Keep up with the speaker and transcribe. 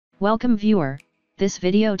Welcome viewer, this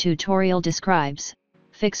video tutorial describes,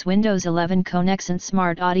 fix Windows 11 Conexant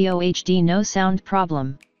Smart Audio HD no sound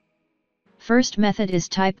problem. First method is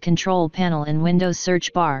type Control Panel in Windows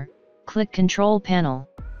search bar, click Control Panel.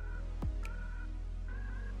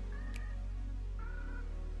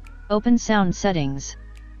 Open Sound Settings.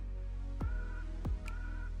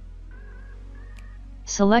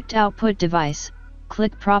 Select Output Device,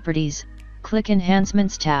 click Properties, click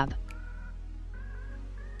Enhancements tab.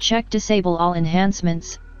 Check Disable all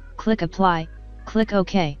enhancements, click Apply, click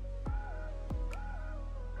OK.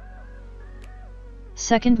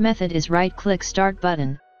 Second method is right-click Start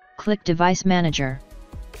button, click Device Manager.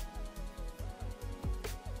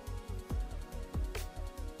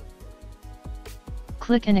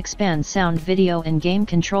 Click and expand Sound, Video and Game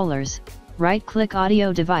Controllers, right-click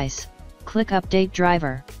Audio Device, click Update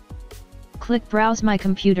Driver. Click Browse My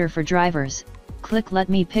Computer for drivers, click Let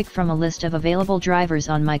me pick from a list of available drivers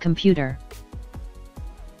on my computer.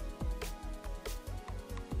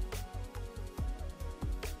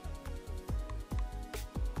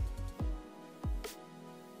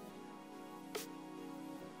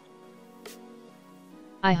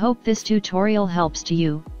 I hope this tutorial helps to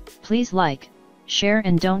you. Please like, share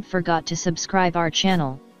and don't forget to subscribe our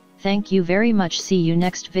channel. Thank you very much. See you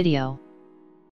next video.